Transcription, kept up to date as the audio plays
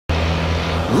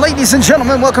Ladies and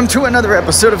gentlemen, welcome to another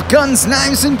episode of Guns,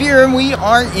 Knives, and Beer, and we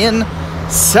are in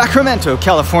Sacramento,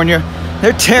 California.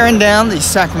 They're tearing down the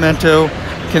Sacramento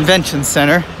Convention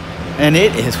Center, and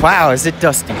it is, wow, is it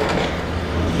dusty.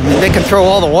 They can throw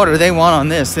all the water they want on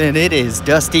this, and it is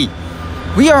dusty.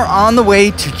 We are on the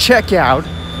way to check out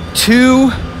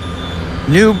 2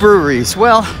 new breweries.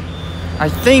 Well, I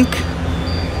think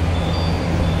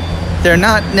they're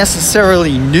not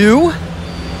necessarily new.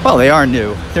 Well, they are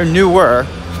new. They're newer.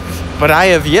 But I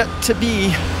have yet to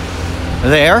be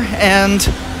there, and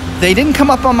they didn't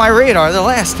come up on my radar the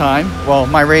last time. Well,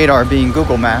 my radar being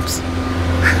Google Maps.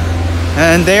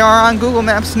 And they are on Google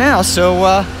Maps now,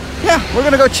 so yeah, we're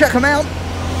gonna go check them out.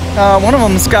 One of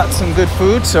them's got some good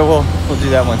food, so we'll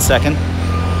do that one second.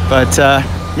 But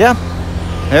yeah,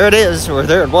 there it is, or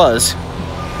there it was.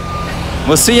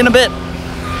 We'll see you in a bit.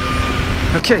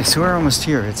 Okay, so we're almost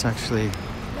here. It's actually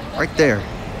right there.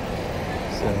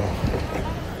 So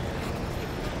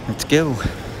let's go.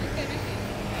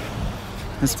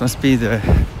 This must be the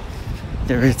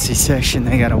ritzy section.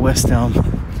 They got a West Elm.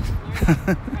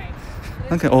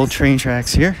 Look at old train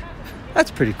tracks here. That's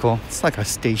pretty cool. It's like a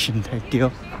station type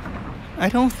deal. I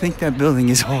don't think that building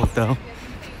is old though.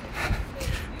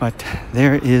 But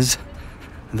there is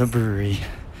the brewery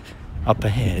up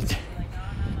ahead.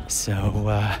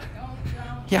 So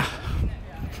yeah,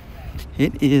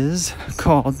 it is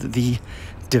called the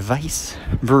Device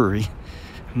Brewery.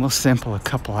 And we'll sample a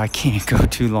couple. I can't go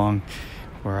too long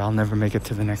or I'll never make it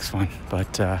to the next one.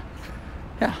 But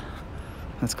yeah,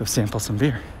 let's go sample some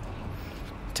beer.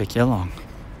 Take you along.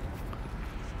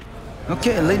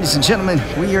 Okay, ladies and gentlemen,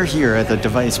 we are here at the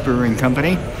Device Brewing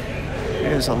Company.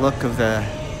 Here's a look of the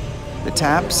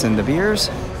taps and the beers.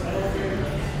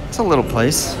 It's a little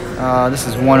place. This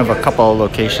is one of a couple of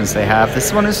locations they have.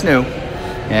 This one is new.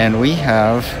 And we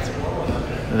have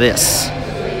this.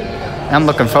 I'm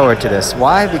looking forward to this.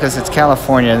 Why? Because it's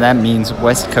California, and that means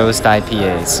West Coast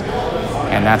IPAs.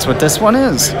 And that's what this one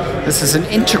is. This is an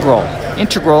integral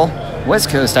West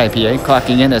Coast IPA,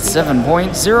 clocking in at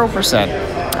 7.0%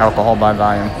 alcohol by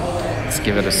volume. Let's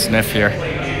give it a sniff here.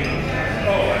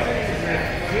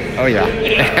 Oh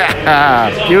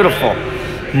yeah, beautiful.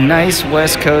 Nice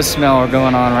West Coast smell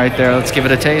going on right there. Let's give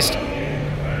it a taste.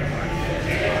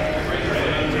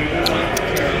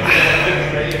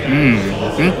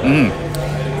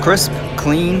 Crisp,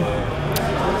 clean,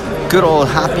 good old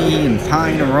hoppy and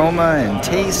pine aroma and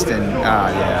taste, and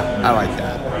yeah, I like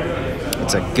that.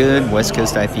 It's a good West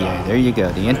Coast IPA. There you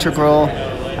go, the Integral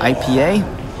IPA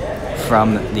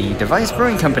from the Device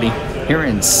Brewing Company here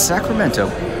in Sacramento,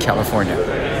 California.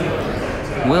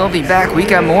 We'll be back. We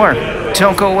got more.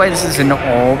 Don't go away. This is an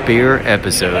all beer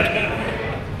episode.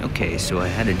 Okay, so I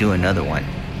had to do another one.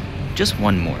 Just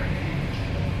one more.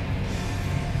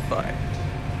 But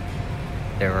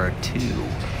there are 2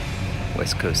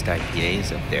 West Coast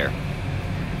IPAs up there.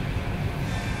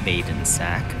 Made in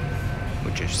Sac,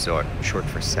 which is short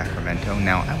for Sacramento.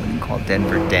 Now, I wouldn't call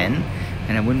Denver Den,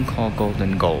 and I wouldn't call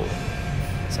Golden Gold.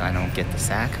 So I don't get the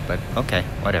Sac, but okay,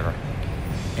 whatever.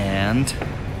 And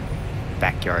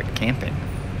Backyard Camping,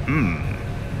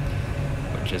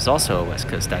 which is also a West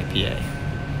Coast IPA.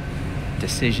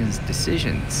 Decisions.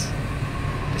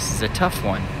 This is a tough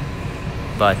one,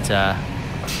 but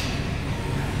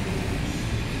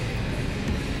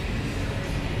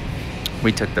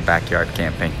we took the Backyard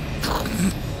Camping.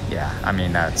 Yeah, I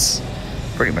mean, that's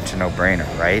pretty much a no-brainer,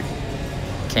 right?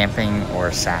 Camping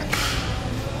or Sac.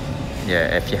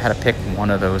 Yeah, if you had to pick one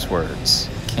of those words,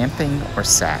 camping or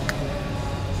Sac.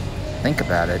 Think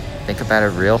about it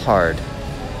real hard.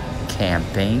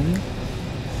 Camping,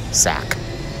 Sac.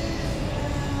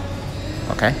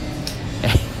 Okay?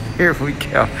 Here we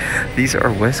go. These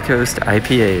are West Coast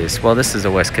IPAs. Well, this is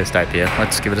a West Coast IPA.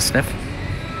 Let's give it a sniff.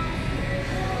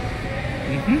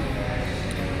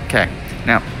 Okay.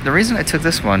 Now, the reason I took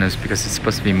this one is because it's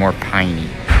supposed to be more piney.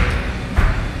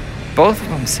 Both of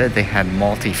them said they had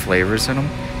malty flavors in them,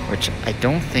 which I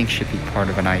don't think should be part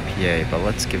of an IPA, but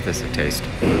let's give this a taste.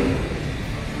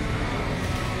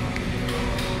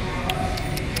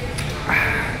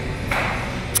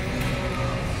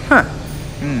 Huh.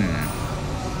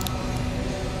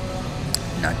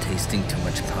 Not tasting too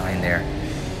much pine there.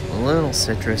 A little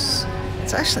citrus.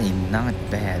 It's actually not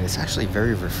bad. It's actually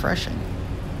very refreshing.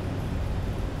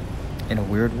 In a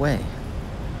weird way.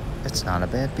 It's not a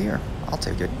bad beer. I'll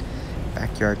take it.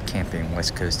 Backyard Camping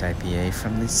West Coast IPA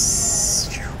from this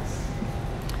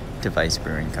Device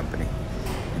Brewing Company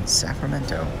in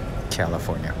Sacramento,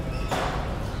 California.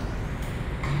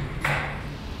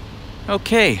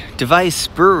 Okay, Device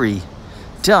Brewery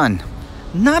done.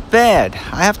 Not bad,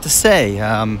 I have to say.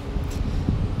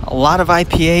 A A lot of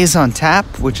IPAs on tap,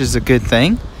 which is a good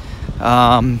thing.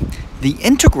 The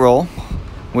Integral,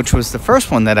 which was the first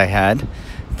one that I had,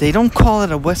 they don't call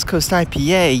it a West Coast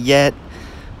IPA, yet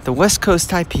the West Coast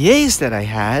IPAs that I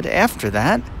had after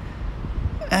that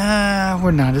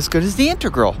were not as good as the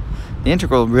Integral. The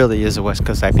Integral really is a West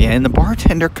Coast IPA, and the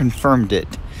bartender confirmed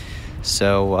it.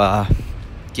 So,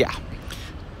 yeah.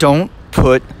 Don't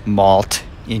put malt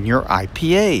in your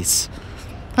IPAs.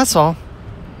 That's all.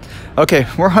 Okay,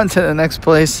 we're on to the next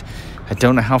place. I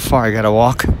don't know how far I gotta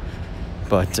walk,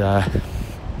 but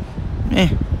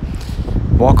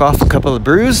walk off a couple of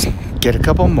brews, get a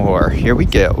couple more. Here we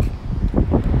go.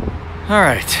 All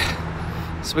right,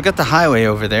 so we got the highway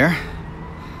over there.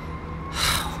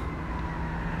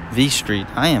 V Street.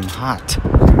 I am hot,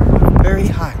 very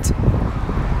hot.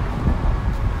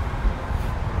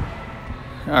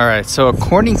 All right, so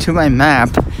according to my map,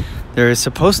 there is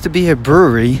supposed to be a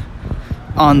brewery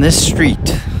on this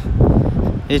street.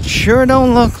 It sure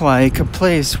don't look like a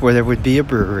place where there would be a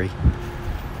brewery.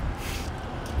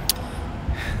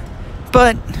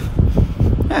 But,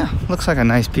 yeah, looks like a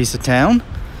nice piece of town.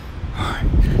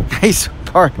 Nice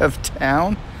part of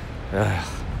town. Ugh.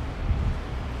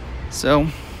 So,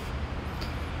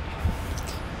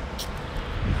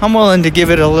 I'm willing to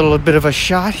give it a little bit of a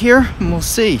shot here, and we'll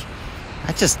see.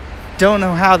 I just don't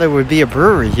know how there would be a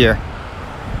brewery here.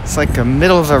 It's like the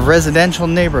middle of a residential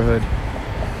neighborhood.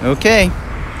 Okay.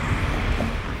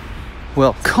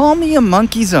 Well, call me a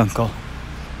monkey's uncle.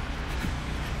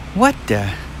 What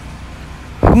the?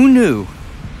 Who knew?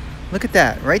 Look at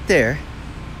that, right there.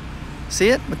 See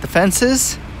it with the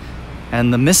fences?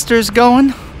 And the misters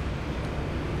going?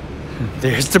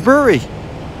 There's the brewery.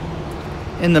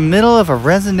 In the middle of a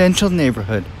residential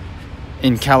neighborhood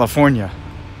in California.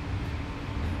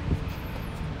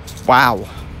 Wow.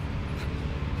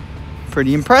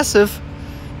 Pretty impressive.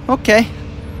 Okay.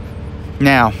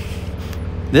 Now,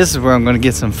 this is where I'm going to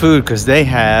get some food because they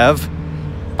have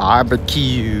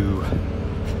barbecue.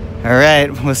 All right,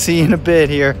 we'll see you in a bit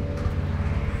here.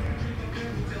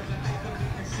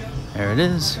 There it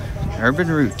is, Urban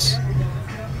Roots.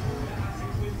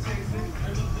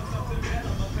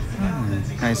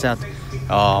 Nice out.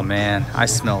 Oh man, I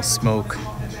smell smoke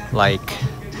like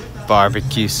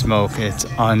barbecue smoke. It's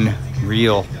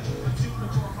unreal.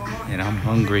 And I'm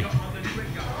hungry.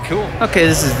 Cool. Okay,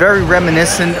 this is very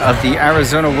reminiscent of the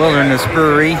Arizona Wilderness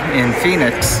Brewery in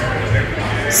Phoenix.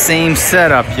 Same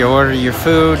setup. You order your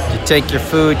food, you take your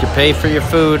food, you pay for your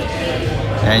food,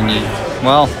 and you,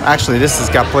 well, actually this has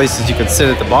got places you can sit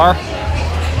at the bar.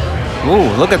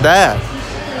 Ooh, look at that.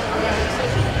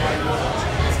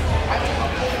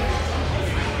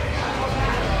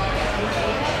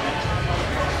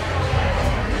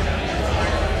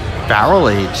 Barrel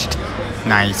aged.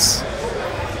 Nice.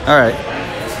 All right,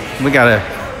 we gotta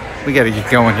get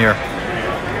going here.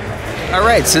 All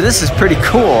right, so this is pretty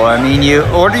cool. I mean, you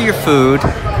order your food,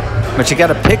 but you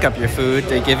gotta pick up your food.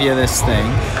 They give you this thing,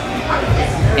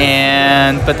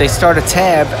 but they start a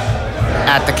tab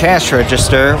at the cash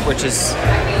register, which is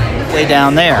way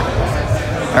down there.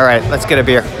 All right, let's get a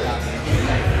beer.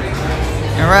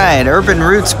 All right, Urban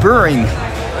Roots Brewing.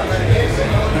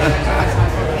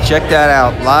 Check that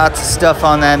out. Lots of stuff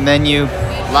on that menu.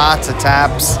 Lots of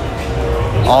taps.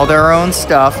 All their own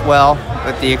stuff. Well,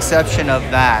 with the exception of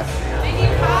that.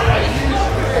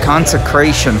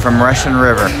 Consecration from Russian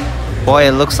River. Boy,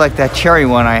 it looks like that cherry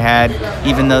one I had,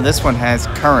 even though this one has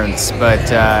currants, but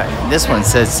this one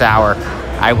says sour.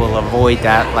 I will avoid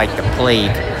that like the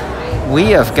plague. We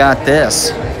have got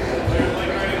this.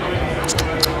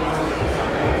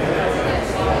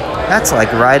 That's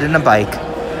like riding a bike.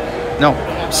 No,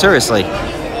 seriously.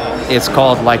 It's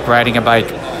called like riding a bike.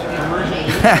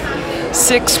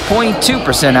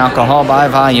 6.2% alcohol by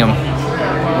volume.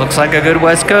 Looks like a good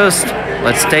West Coast.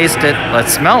 Let's taste it.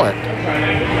 Let's smell it.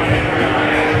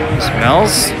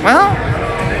 Smells, well,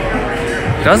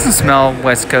 doesn't smell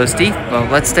West Coasty, but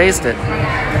let's taste it.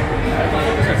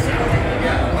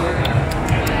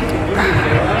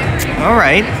 All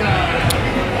right.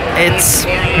 It's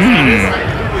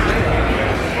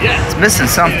missing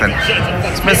something.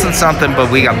 It's missing something,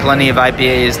 but we got plenty of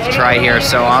IPAs to try here,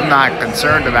 so I'm not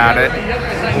concerned about it.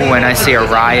 Ooh, and I see a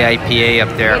rye IPA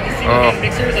up there. Oh,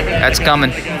 that's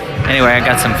coming. Anyway, I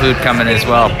got some food coming as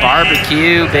well.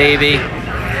 Barbecue, baby.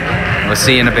 We'll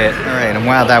see you in a bit. All right, and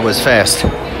wow, that was fast.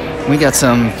 We got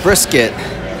some brisket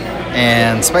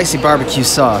and spicy barbecue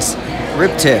sauce,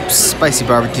 rib tips, spicy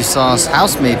barbecue sauce,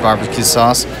 house-made barbecue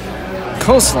sauce,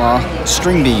 coleslaw,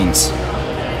 string beans.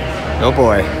 Oh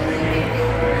boy.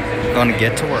 Gonna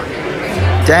get to work.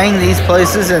 Dang these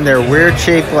places and their weird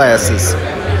shaped glasses.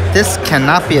 this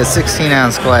cannot be a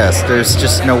 16-ounce glass. There's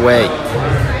just no way.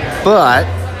 But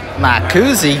my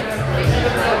koozie,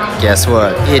 guess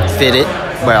what? It fitted.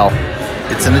 Well,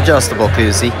 it's an adjustable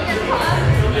koozie.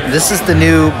 This is the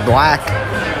new black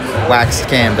waxed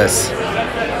canvas.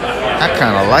 I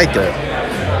kind of like it.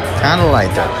 Kind of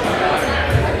like it.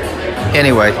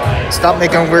 Anyway, stop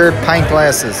making weird pint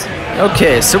glasses.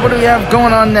 Okay, so what do we have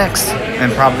going on next?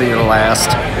 And probably the last.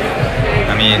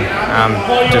 I mean,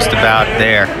 I'm just about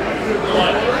there.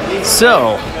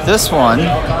 So, this one,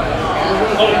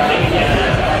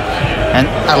 and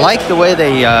I like the way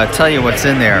they tell you what's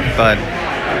in there, but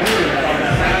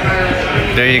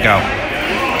there you go.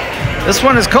 This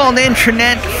one is called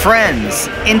Internet Friends.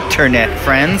 Internet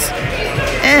Friends.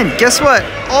 And guess what?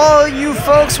 All you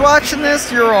folks watching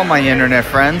this, you're all my internet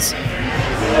friends.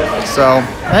 So,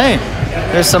 hey,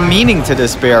 there's some meaning to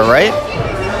this beer, right?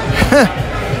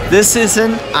 This is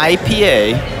an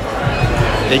IPA.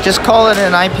 They just call it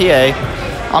an IPA.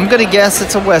 I'm gonna guess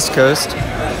it's a West Coast,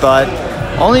 but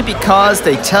only because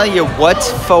they tell you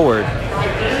what's forward.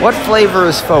 What flavor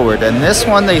is forward? And this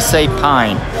one they say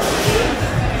pine.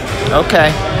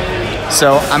 Okay,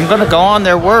 so I'm gonna go on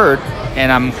their word, and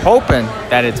I'm hoping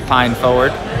that it's pine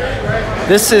forward.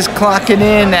 This is clocking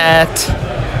in at,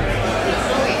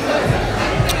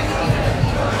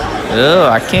 oh,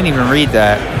 I can't even read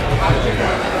that.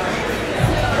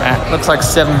 Looks like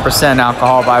 7%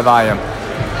 alcohol by volume.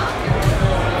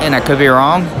 And I could be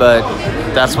wrong, but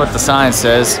that's what the sign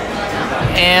says.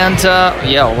 And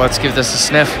yeah, let's give this a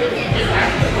sniff.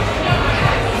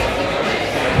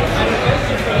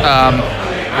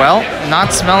 Well,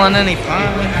 not smelling any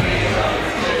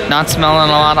pine. Not smelling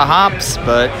a lot of hops,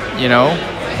 but, you know,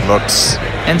 looks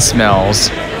and smells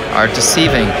are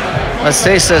deceiving. Let's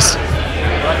taste this.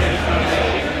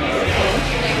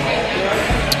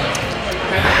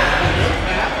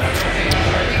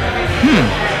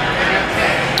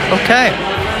 Okay.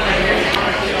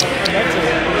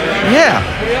 Yeah.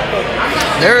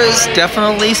 There is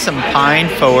definitely some pine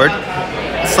forward.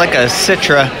 It's like a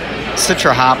citra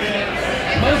hop.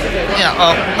 Yeah,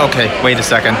 oh, okay, wait a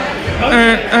second.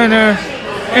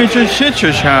 It's a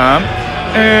citrus hop,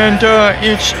 and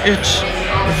it's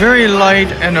very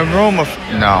light and aroma.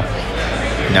 No,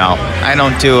 I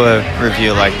don't do a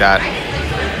review like that.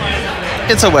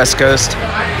 It's a West Coast.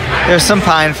 There's some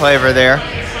pine flavor there.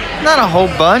 Not a whole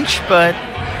bunch, but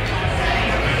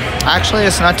actually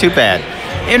it's not too bad.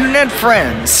 Internet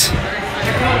Friends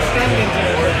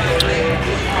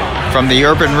from the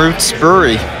Urban Roots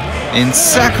Brewery in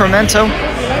Sacramento,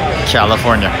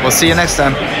 California. We'll see you next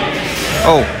time.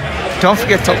 Oh, don't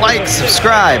forget to like,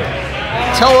 subscribe,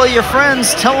 tell all your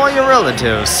friends, tell all your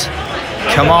relatives.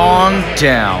 Come on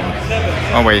down.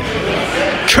 Oh wait,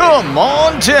 come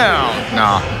on down.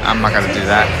 No, I'm not gonna do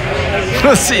that.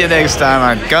 We'll see you next time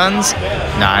on Guns,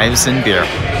 Knives, and Beer.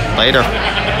 Later.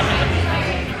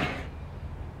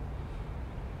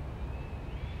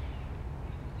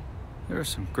 There are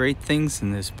some great things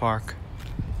in this park.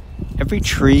 Every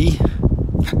tree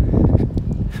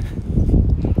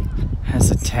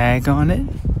has a tag on it.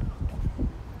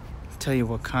 I'll tell you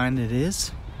what kind it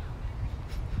is.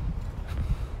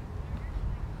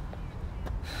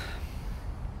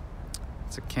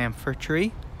 It's a camphor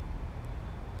tree.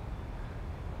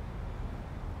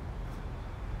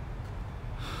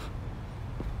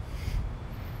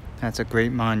 That's a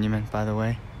great monument, by the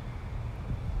way.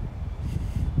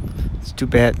 It's too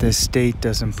bad this state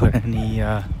doesn't put any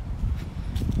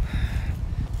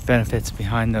benefits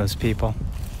behind those people.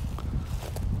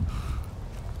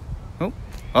 Oh,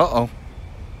 uh-oh.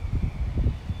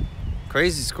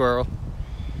 Crazy squirrel.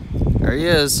 There he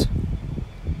is.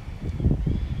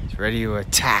 He's ready to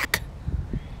attack.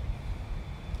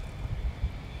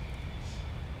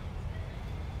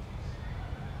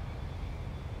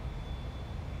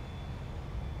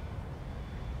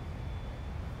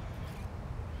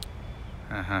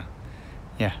 Uh-huh.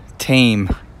 Yeah, tame.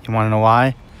 You want to know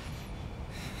why?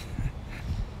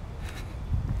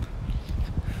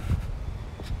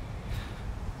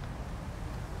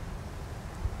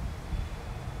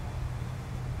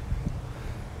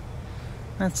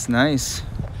 That's nice.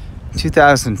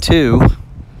 2002.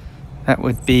 That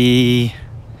would be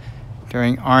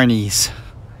during Arnie's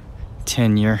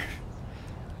tenure.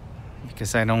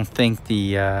 Because I don't think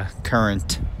the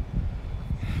current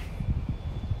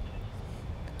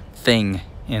thing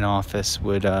in office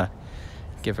would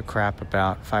give a crap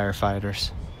about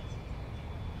firefighters.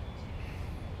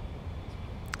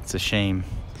 It's a shame.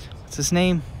 What's his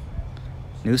name?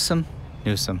 Newsom?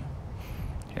 Newsom.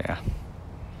 Yeah.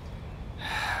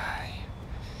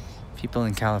 People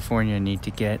in California need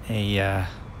to get a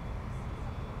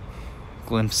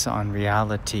glimpse on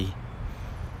reality.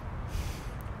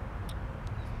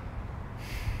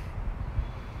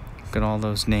 Look at all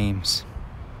those names.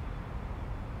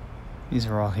 These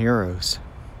are all heroes.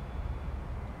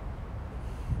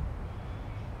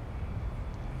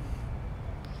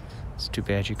 It's too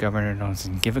bad your governor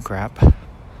doesn't give a crap.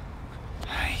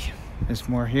 Hey, there's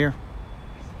more here.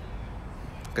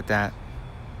 Look at that.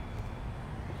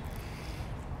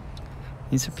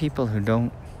 These are people who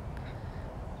don't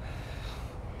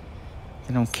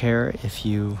care if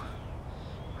you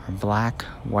are black,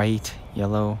 white,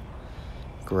 yellow,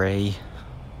 gray.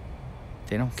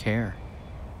 They don't care.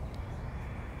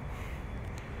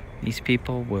 These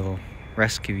people will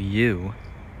rescue you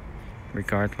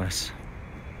regardless.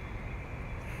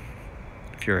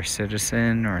 If you're a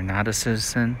citizen or not a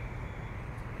citizen.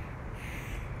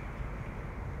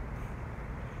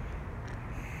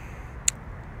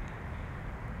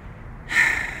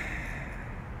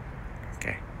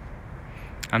 Okay.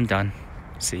 I'm done.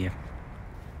 See you.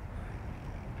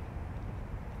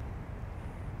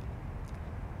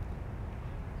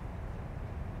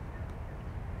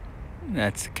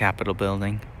 That's the Capitol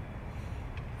building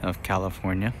of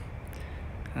California.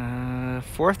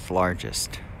 Fourth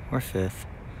largest or fifth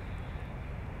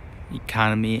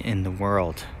economy in the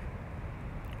world.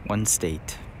 One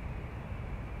state.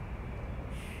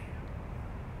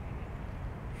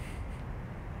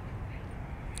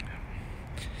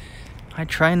 I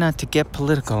try not to get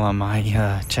political on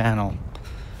my channel.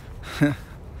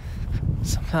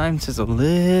 Sometimes it's a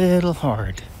little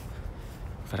hard,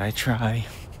 but I try.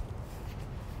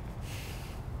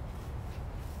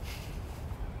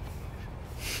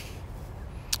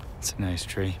 It's a nice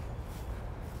tree.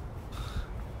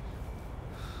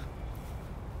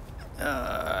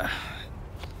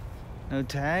 No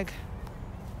tag?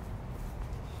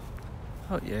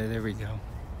 Oh yeah, there we go.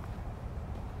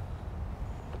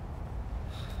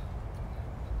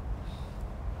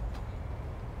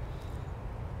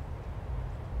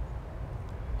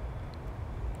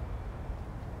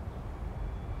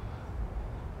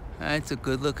 That's a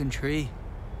good looking tree.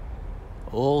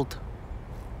 Old.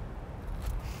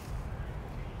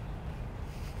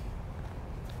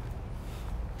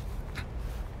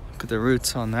 Look at the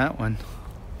roots on that one.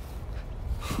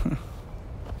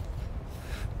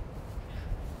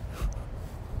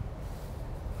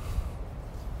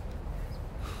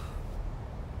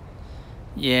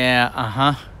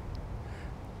 Yeah,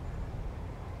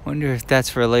 Wonder if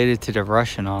that's related to the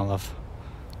Russian olive.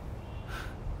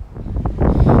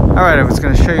 Alright, I was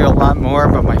going to show you a lot more,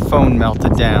 but my phone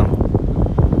melted down.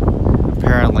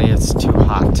 Apparently it's too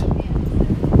hot.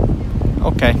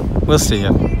 Okay, we'll see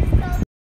you.